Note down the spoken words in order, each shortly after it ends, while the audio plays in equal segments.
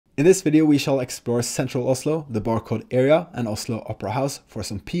In this video we shall explore central Oslo, the Barcode area and Oslo Opera House for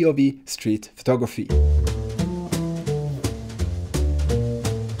some POV street photography.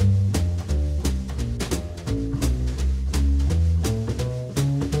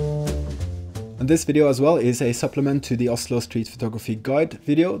 And this video as well is a supplement to the Oslo Street Photography Guide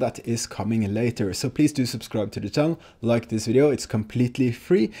video that is coming later. So please do subscribe to the channel, like this video, it's completely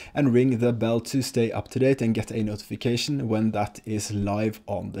free, and ring the bell to stay up to date and get a notification when that is live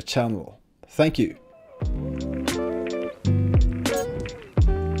on the channel. Thank you.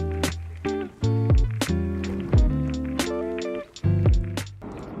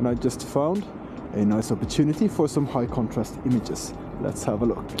 And I just found a nice opportunity for some high contrast images. Let's have a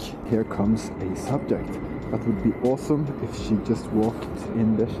look. Here comes a subject. That would be awesome if she just walked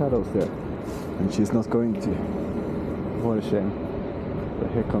in the shadows there. And she's not going to. What a shame.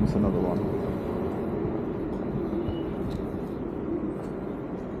 But here comes another one.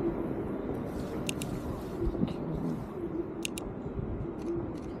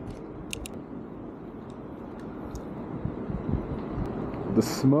 The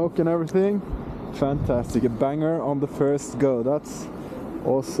smoke and everything. Fantastic, a banger on the first go. That's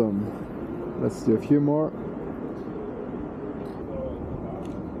awesome. Let's do a few more.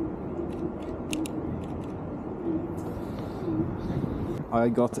 I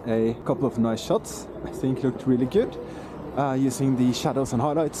got a couple of nice shots. I think looked really good. Using the shadows and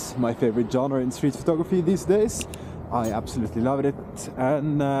highlights, my favorite genre in street photography these days. I absolutely loved it,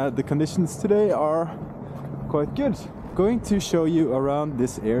 and the conditions today are quite good. Going to show you around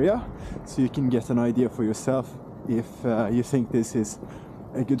this area so you can get an idea for yourself if you think this is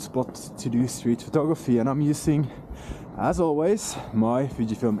a good spot to do street photography. And I'm using, as always, my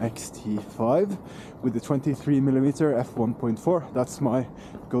Fujifilm X-T5 with the 23mm f1.4. That's my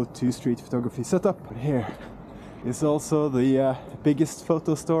go-to street photography setup. But here is also the biggest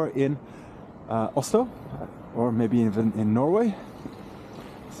photo store in Oslo, or maybe even in Norway.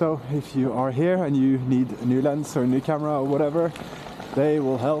 So if you are here and you need a new lens or a new camera or whatever, they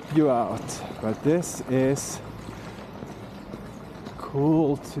will help you out. But this is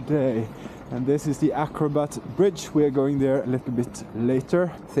cool today. And this is the Acrobat Bridge. We're going there a little bit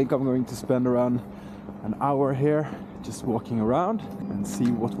later. I think I'm going to spend around an hour here just walking around and see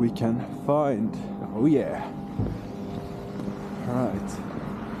what we can find. Oh yeah. All right.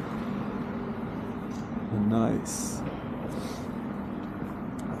 Nice.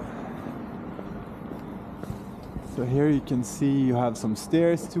 So here you can see you have some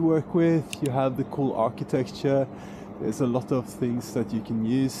stairs to work with, you have the cool architecture, there's a lot of things that you can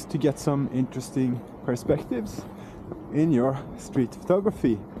use to get some interesting perspectives in your street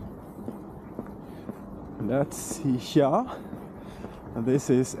photography. Let's see here. And this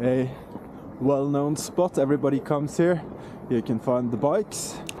is a well-known spot, everybody comes here. You can find the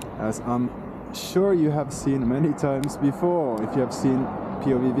bikes, as I'm sure you have seen many times before if you have seen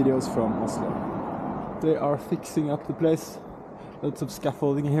POV videos from Oslo. They are fixing up the place. Lots of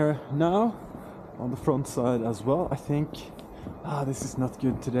scaffolding here now. On the front side as well. I think this is not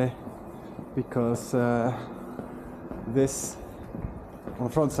good today, because this on the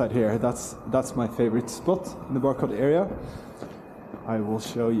front side here, that's my favorite spot in the Barcode area. I will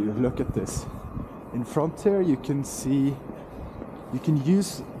show you. Look at this. In front here you can see, you can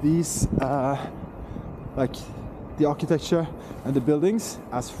use these like the architecture and the buildings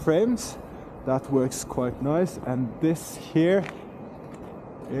as frames. That works quite nice. And this here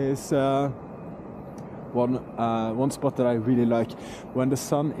is one spot that I really like. When the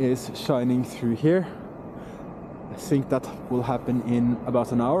sun is shining through here, I think that will happen in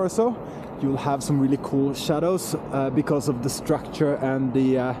about an hour or so. You'll have some really cool shadows because of the structure and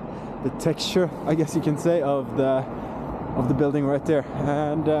the texture, I guess you can say, of the building right there.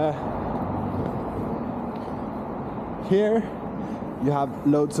 And here you have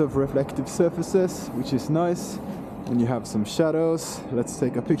loads of reflective surfaces, which is nice. And you have some shadows. Let's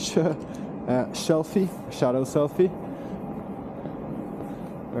take a picture. Selfie, shadow selfie.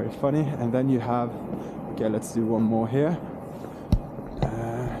 Very funny. And then you have, okay, let's do one more here.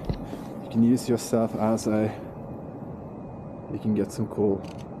 You can use yourself as a, you can get some cool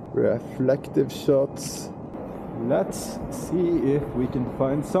reflective shots. Let's see if we can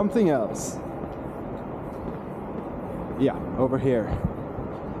find something else. Yeah, over here.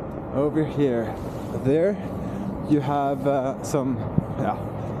 Over here. There you have some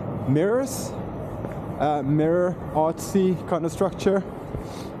mirrors. Mirror artsy kind of structure.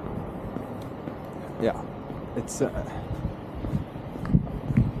 Yeah, it's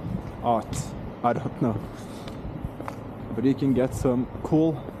art. I don't know. But you can get some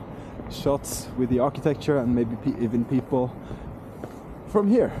cool shots with the architecture and maybe even people from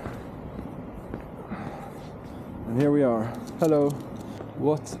here. And here we are. Hello.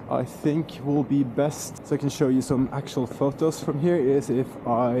 What I think will be best, so I can show you some actual photos from here, is if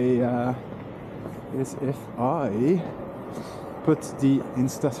I put the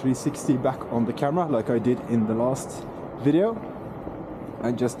Insta 360 back on the camera like I did in the last video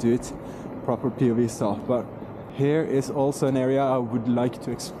and just do it proper POV style. But here is also an area I would like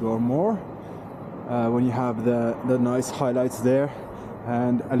to explore more, when you have the nice highlights there,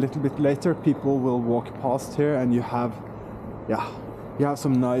 and a little bit later people will walk past here and you have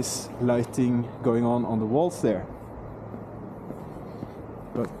some nice lighting going on the walls there.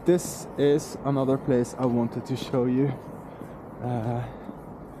 But this is another place I wanted to show you.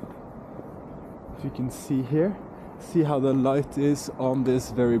 If you can see here, see how the light is on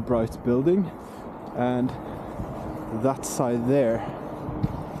this very bright building, and that side there,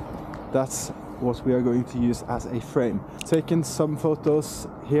 that's what we are going to use as a frame. Taken some photos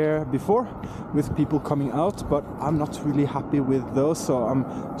here before with people coming out, but I'm not really happy with those, so I'm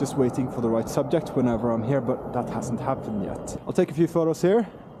just waiting for the right subject whenever I'm here, but that hasn't happened yet. I'll take a few photos here,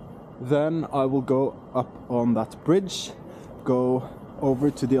 then I will go up on that bridge, go over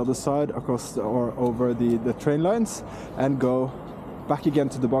to the other side across or over the train lines, and go back again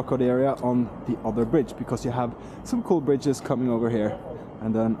to the Barcode area on the other bridge, because you have some cool bridges coming over here,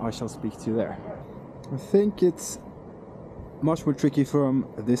 and then I shall speak to you there. I think it's much more tricky from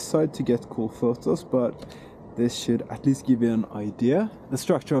this side to get cool photos, but this should at least give you an idea. The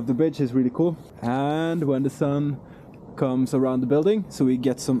structure of the bridge is really cool, and when the sun comes around the building, so we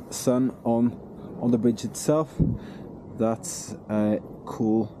get some sun on the bridge itself, that's a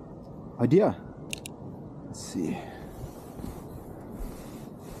cool idea. Let's see.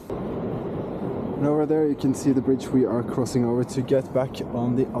 And over there you can see the bridge we are crossing over to get back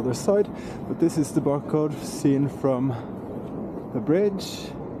on the other side. But this is the Barcode seen from the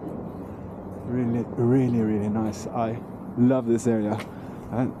bridge. Really, really, really nice. I love this area.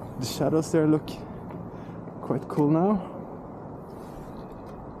 And the shadows there look quite cool now.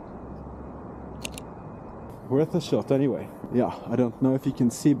 Worth a shot anyway. Yeah, I don't know if you can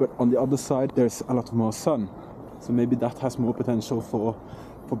see, but on the other side there's a lot more sun. So maybe that has more potential for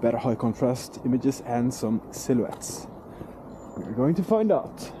better high contrast images and some silhouettes. We're going to find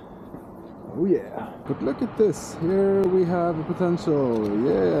out. Oh yeah. But look at this. Here we have a potential.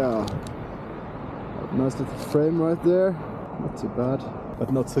 Yeah. A nice little frame right there. Not too bad,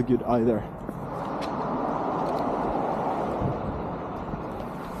 but not so good either.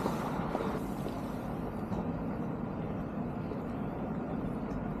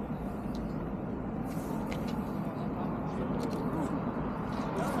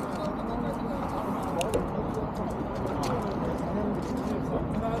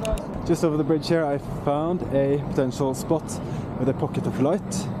 Just over the bridge here I found a potential spot with a pocket of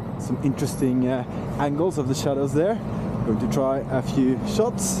light, some interesting angles of the shadows there. I'm going to try a few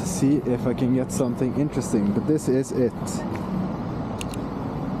shots, see if I can get something interesting, but this is it.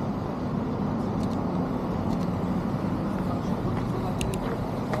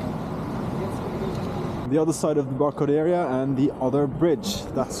 The other side of the Barcode area and the other bridge,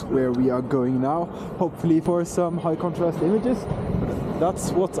 that's where we are going now, hopefully for some high contrast images.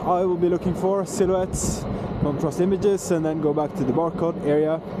 That's what I will be looking for, silhouettes, contrast images, and then go back to the Barcode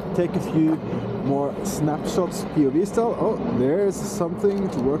area, take a few more snapshots POV style. Oh, there's something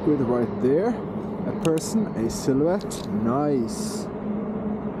to work with right there. A person, a silhouette, nice.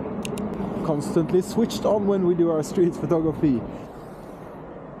 Constantly switched on when we do our street photography.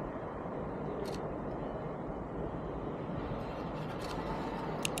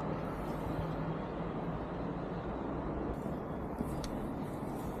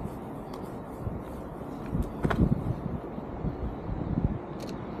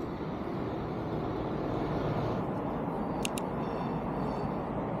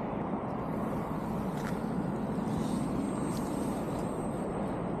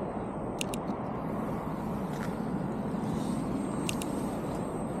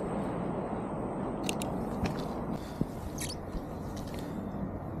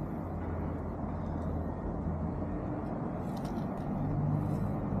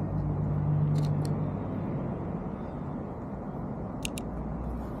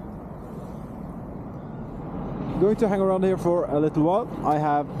 Going to hang around here for a little while. I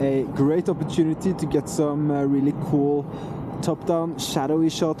have a great opportunity to get some really cool top-down shadowy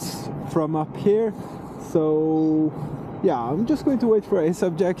shots from up here. So yeah, I'm just going to wait for a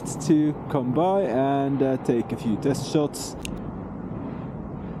subject to come by and take a few test shots.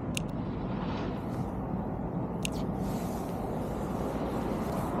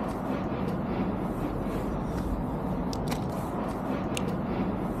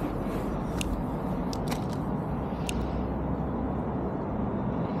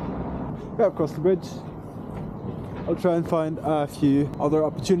 we have crossed the bridge. I'll try and find a few other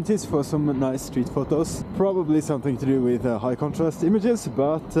opportunities for some nice street photos. Probably something to do with high contrast images,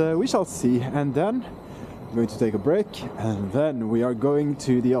 but we shall see. And then I'm going to take a break, and then we are going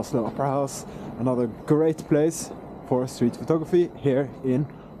to the Oslo Opera House, another great place for street photography here in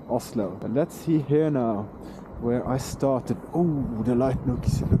Oslo. And let's see here now where I started. Oh, the light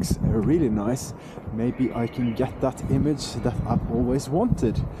looks really nice. Maybe I can get that image that I've always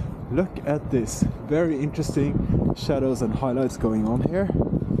wanted. Look at this, very interesting shadows and highlights going on here.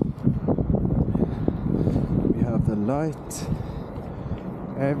 We have the light.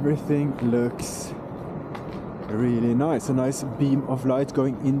 Everything looks really nice. A nice beam of light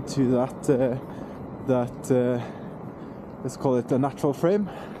going into that let's call it a natural frame.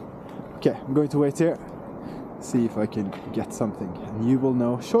 Okay, I'm going to wait here, see if I can get something, and you will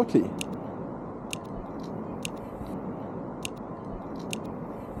know shortly.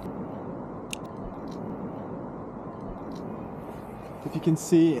 If you can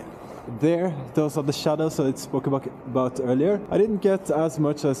see there, those are the shadows that I spoke about earlier. I didn't get as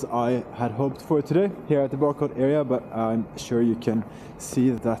much as I had hoped for today here at the Barcode area, but I'm sure you can see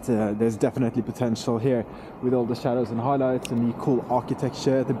that there's definitely potential here with all the shadows and highlights and the cool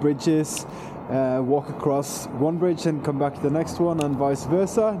architecture, the bridges. Walk across one bridge and come back to the next one, and vice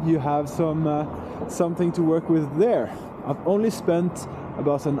versa. You have something to work with there. I've only spent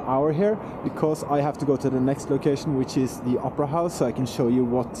about an hour here because I have to go to the next location, which is the Opera House, so I can show you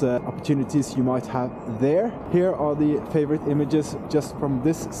what opportunities you might have there. Here are the favorite images just from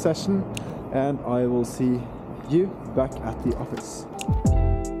this session, and I will see you back at the office.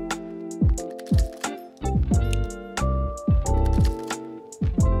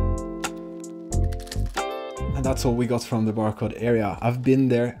 And that's all we got from the Barcode area. I've been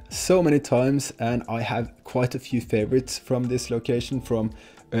there so many times, and I have quite a few favorites from this location from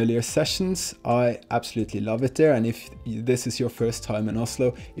earlier sessions. I absolutely love it there, and if this is your first time in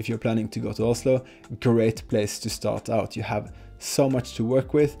Oslo, if you're planning to go to Oslo, great place to start out. You have so much to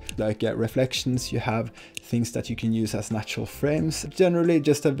work with, like reflections, you have things that you can use as natural frames. Generally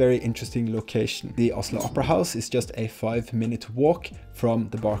just a very interesting location. The Oslo Opera House is just a 5-minute walk from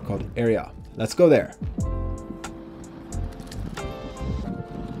the Barcode area. Let's go there.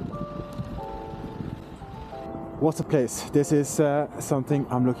 What a place. This is something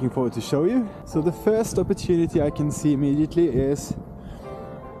I'm looking forward to show you. So the first opportunity I can see immediately is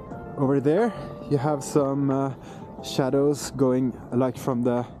over there. You have some shadows going like from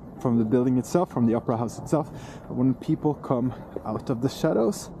the building itself, from the Opera House itself. When people come out of the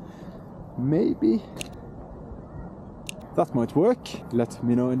shadows, maybe that might work. Let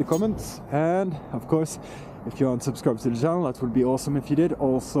me know in the comments. And of course, if you aren't subscribed to the channel, that would be awesome if you did.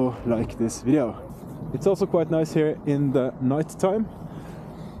 Also like this video. It's also quite nice here in the night time.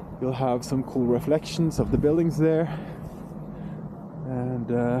 You'll have some cool reflections of the buildings there, and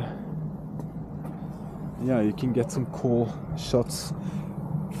yeah, you can get some cool shots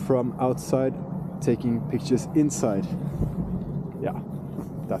from outside taking pictures inside. Yeah,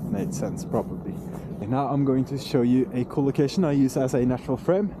 that made sense probably. And now I'm going to show you a cool location I use as a natural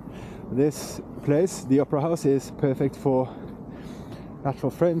frame. This place, the Opera House, is perfect for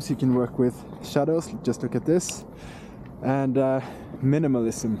natural frames. You can work with shadows, just look at this, and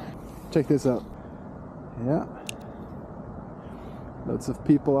minimalism. Check this out. Yeah, lots of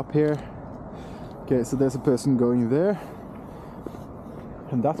people up here. Okay, so there's a person going there,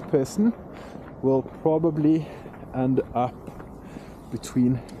 and that person will probably end up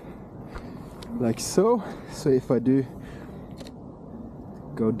between like so. So if I do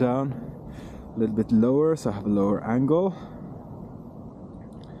go down a little bit lower, so I have a lower angle.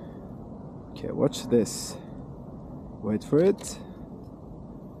 Okay, watch this. Wait for it.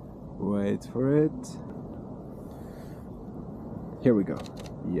 Wait for it. Here we go.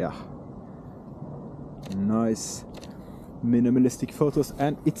 Yeah. Nice minimalistic photos,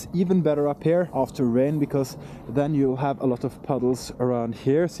 and it's even better up here after rain, because then you'll have a lot of puddles around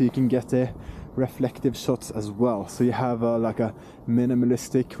here, so you can get a reflective shots as well. So you have like a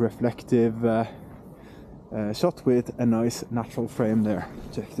minimalistic reflective shot with a nice natural frame there.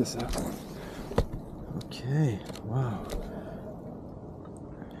 Check this out. Okay, wow.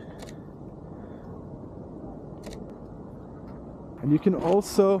 And you can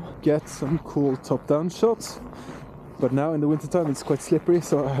also get some cool top-down shots, but now in the wintertime it's quite slippery,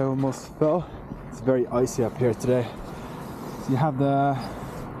 so I almost fell. It's very icy up here today. So you have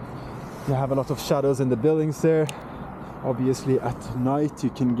a lot of shadows in the buildings there. Obviously at night you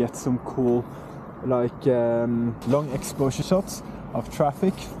can get some cool like long exposure shots of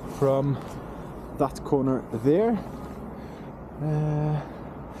traffic from that corner there.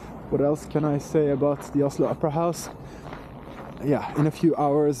 What else can I say about the Oslo Opera House? Yeah, in a few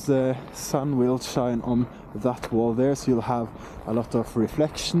hours the sun will shine on that wall there, so you'll have a lot of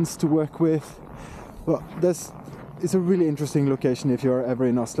reflections to work with. Well, it's a really interesting location if you're ever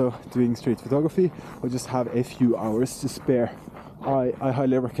in Oslo doing street photography or just have a few hours to spare. I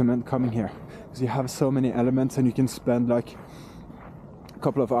highly recommend coming here because you have so many elements and you can spend like a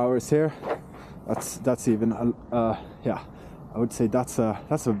couple of hours here. That's even yeah, I would say that's a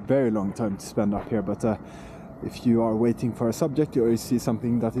very long time to spend up here. But if you are waiting for a subject or you see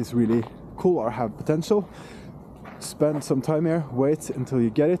something that is really cool or have potential, spend some time here, wait until you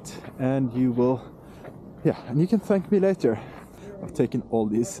get it, and you will, yeah, and you can thank me later. I've taken all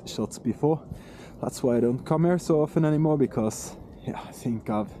these shots before. That's why I don't come here so often anymore, because yeah, I think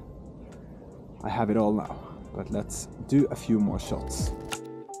I have it all now. But let's do a few more shots.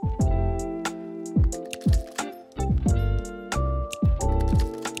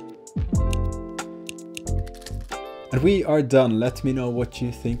 And we are done. Let me know what you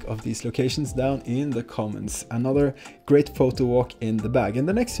think of these locations down in the comments. Another great photo walk in the bag. And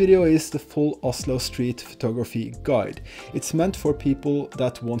the next video is the full Oslo street photography guide. It's meant for people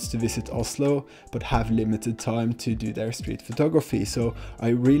that wants to visit Oslo but have limited time to do their street photography. So I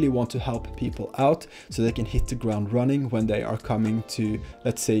really want to help people out so they can hit the ground running when they are coming to,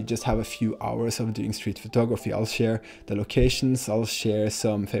 let's say, just have a few hours of doing street photography. I'll share the locations, I'll share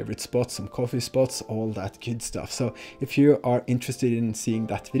some favorite spots, some coffee spots, all that good stuff. So if you are interested in seeing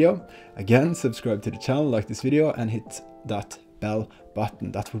that video, again, subscribe to the channel, like this video, and hit that bell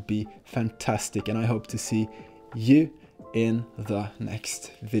button. That would be fantastic, and I hope to see you in the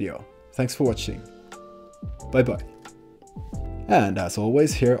next video. Thanks for watching. Bye bye. And as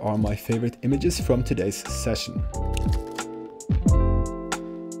always, here are my favorite images from today's session.